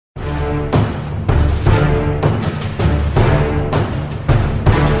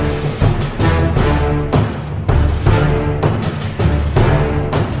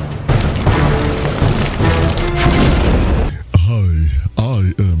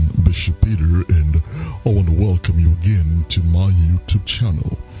Bishop Peter, and I want to welcome you again to my YouTube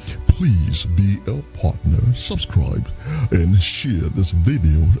channel. Please be a partner, subscribe, and share this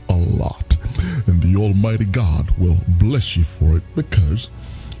video a lot. And the Almighty God will bless you for it because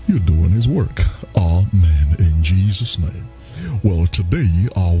you're doing His work. Amen. In Jesus' name. Well, today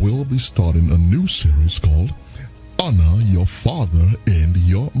I will be starting a new series called Honor Your Father and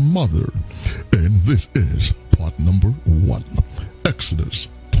Your Mother. And this is part number 1. Exodus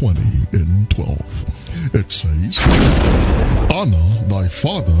 20:12. It says, Honor thy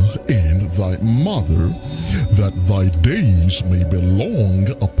father and thy mother, that thy days may be long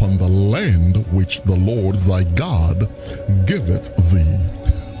upon the land which the Lord thy God giveth thee.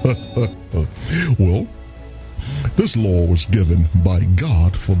 Well, this law was given by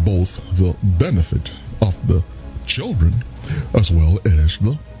God for both the benefit of the children as well as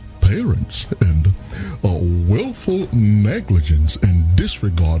the parents, and willful negligence and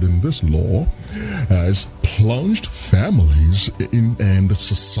disregard in this law has plunged families and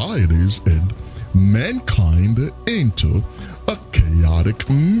societies and mankind into a chaotic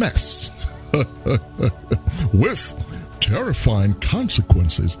mess with terrifying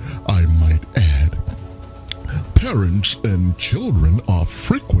consequences, I might add. Parents and children are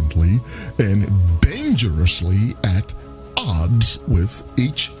frequently and dangerously at odds with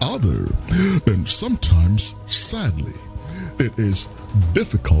each other, and sometimes, sadly, it is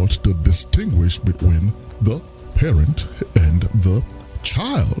difficult to distinguish between the parent and the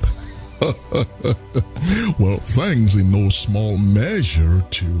child. Well, thanks in no small measure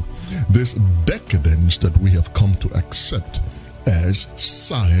to this decadence that we have come to accept as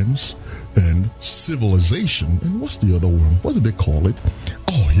science and civilization. And what's the other one? What do they call it?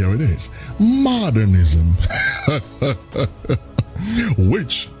 Oh, here it is. Modernism.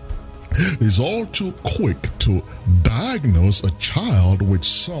 Which is all too quick to diagnose a child with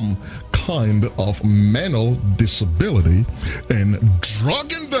some kind of mental disability and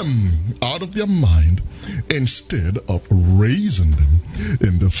drugging them out of their mind instead of raising them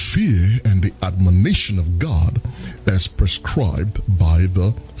in the fear and the admonition of God as prescribed by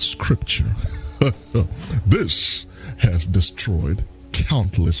the scripture. This has destroyed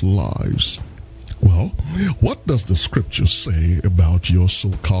countless lives. Well, what does the scripture say about your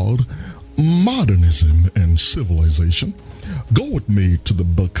so-called modernism and civilization? Go with me to the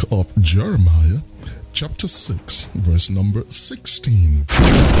book of Jeremiah, chapter 6, verse number 16.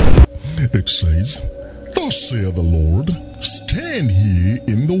 It says, Thus saith the Lord, stand ye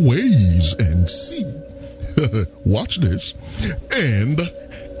in the ways and see. Watch this. And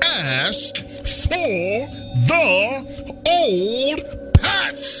ask for the old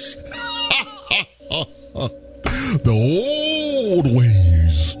paths. The old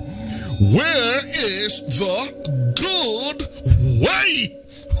ways. Where is the good way?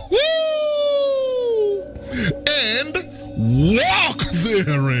 Woo! And walk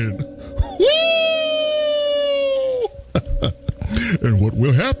therein. Woo! And what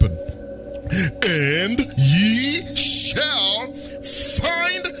will happen? And ye shall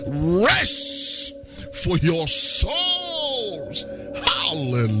find rest for your souls.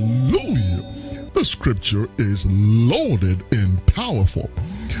 Hallelujah. The scripture is loaded and powerful.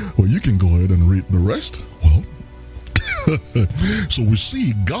 Well, you can go ahead and read the rest. Well, so we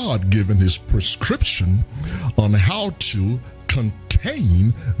see God giving His prescription on how to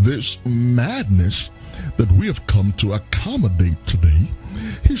contain this madness that we have come to accommodate today.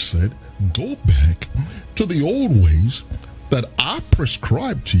 He said, go back to the old ways that I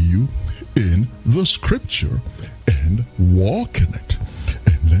prescribed to you in the scripture and walk in it.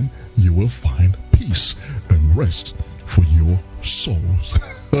 And then you will find peace and rest for your souls.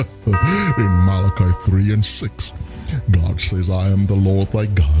 In Malachi 3:6, God says, I am the Lord thy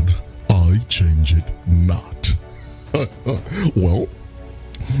God, I change it not. Well,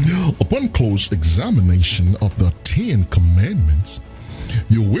 upon close examination of the 10 commandments,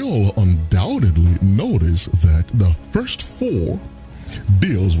 you will undoubtedly notice that the first 4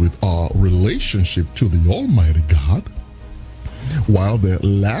 deals with our relationship to the Almighty God, while the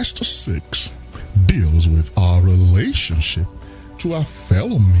last 6 deals with our relationship to our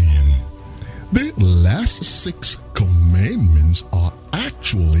fellow men. The last 6 commandments are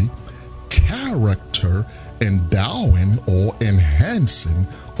actually character endowing or enhancing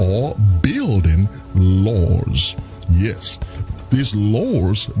or building laws. Yes, these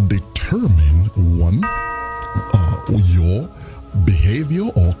laws determine 1, your behavior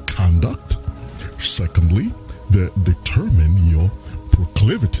or conduct. Secondly, they determine your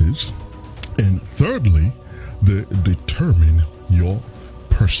proclivities. And thirdly, they determine your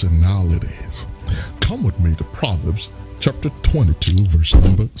personalities. Come with me to Proverbs chapter 22, verse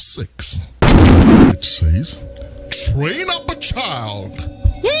number 6. It says, train up a child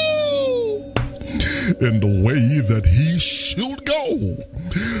in the way that he should go,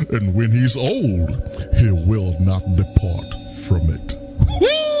 and when he's old, he will not depart from it.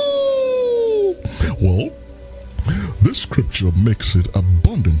 Well, this scripture makes it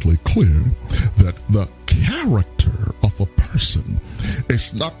abundantly clear that the character of a person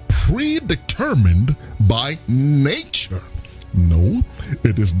is not predetermined by nature. No,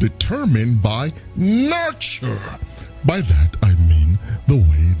 it is determined by nurture. By that I mean the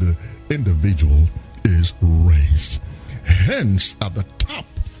way the individual is raised. Hence, at the top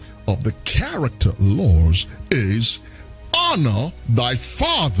of the character laws is honor thy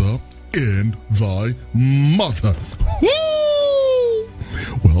father and thy mother. Woo!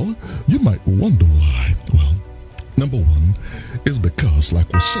 Well, you might wonder why. Well, number one is because,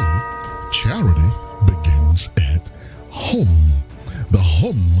 like we say, charity begins at home. The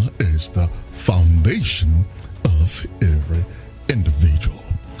home is the foundation of every individual.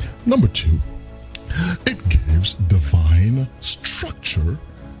 Number two, it gives divine structure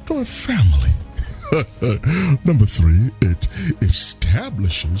to a family. Number three, it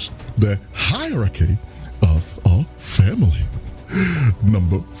establishes the hierarchy of a family.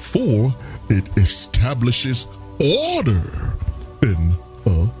 Number four, it establishes order in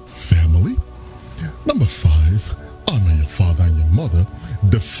a family. Number five, honor your father and your mother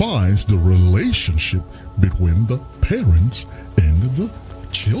defines the relationship between the parents and the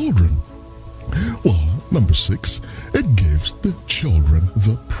children. Well, number six, it gives the children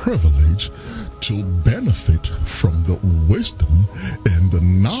the privilege to benefit from the wisdom and the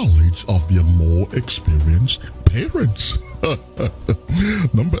knowledge of their more experienced parents.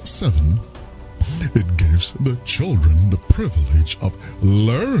 Number seven, it gives the children the privilege of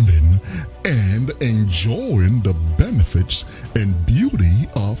learning and enjoying the benefits and beauty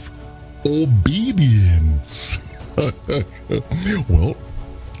of obedience. Well,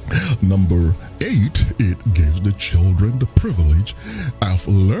 number eight, it gives the children the privilege of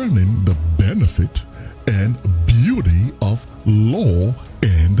learning the benefit and beauty of law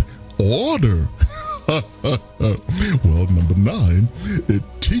and order. Well, number nine, it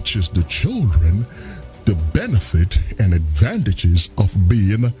teaches the children the benefit and advantages of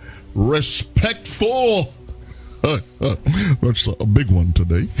being respectful. That's a big one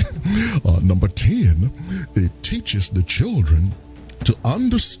today. Number 10, it teaches the children to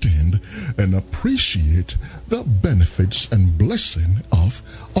understand and appreciate the benefits and blessing of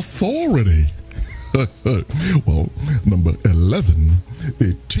authority. Well, number 11,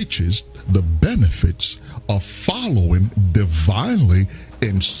 it teaches the benefits of following divinely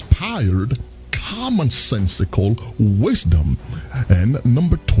inspired commonsensical wisdom. And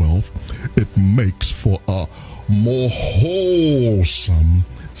number 12, it makes for a more wholesome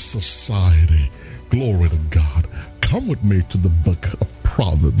society. Glory to God. Come with me to the book of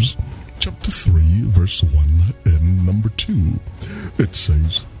Proverbs, chapter 3, verse 1 and number 2. It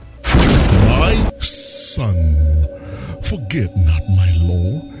says, my son, forget not my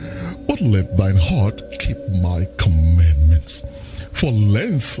law, but let thine heart keep my commandments. For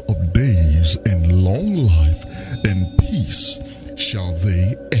length of days and long life and peace shall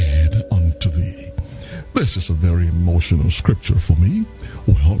they add unto thee. This is a very emotional scripture for me.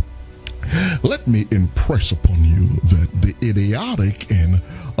 Well, let me impress upon you that the idiotic and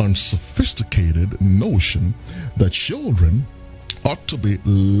unsophisticated notion that children ought to be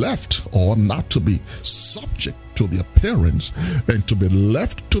left or not to be subject to their parents and to be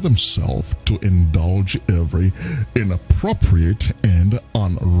left to themselves to indulge every inappropriate and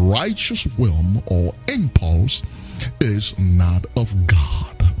unrighteous whim or impulse is not of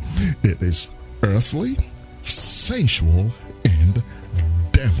God. It is earthly, sensual, and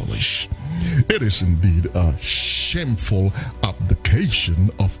devilish. It is indeed a shameful abdication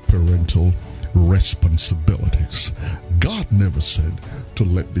of parental responsibilities. God never said to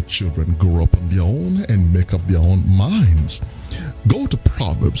let the children grow up on their own and make up their own minds. Go to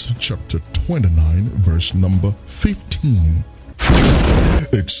Proverbs chapter 29, verse number 15.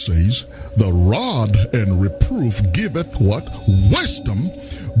 It says, the rod and reproof giveth what? Wisdom,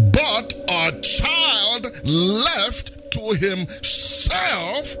 but a child left to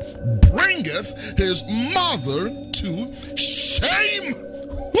himself bringeth his mother to shame.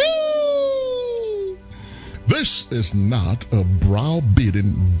 Woo! This is not a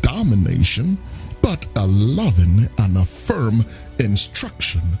browbeating domination, but a loving and a firm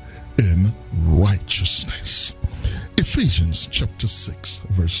instruction in righteousness. Ephesians chapter 6,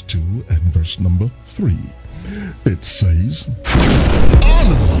 verse 2 and verse number 3. It says,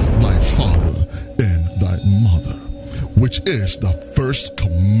 honor thy father and thy mother, which is the first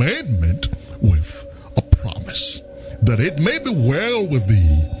commandment with a promise, that it may be well with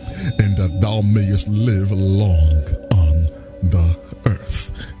thee, and that thou mayest live long on the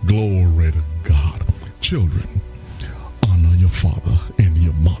earth. Glory to God. Children, honor your father and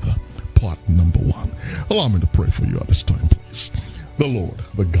your mother. Part number 1. Allow me to pray for you at this time, please. The Lord,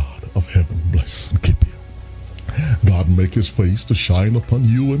 the God of heaven, bless and keep you. God, make his face to shine upon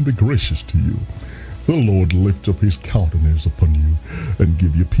you and be gracious to you. The Lord lift up his countenance upon you and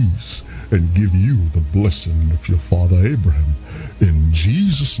give you peace, and give you the blessing of your father Abraham. In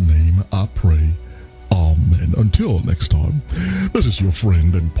Jesus' name I pray. Amen. Until next time, this is your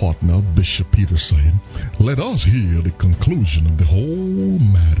friend and partner, Bishop Peter, saying, let us hear the conclusion of the whole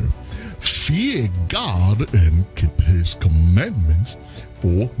matter. Fear God and keep his commandments,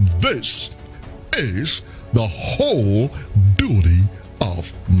 for this is the whole duty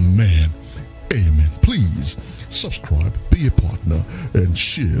of man. Amen. Please subscribe, be a partner, and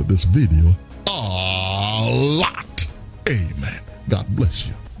share this video a lot. Amen. God bless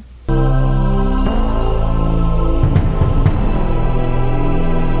you.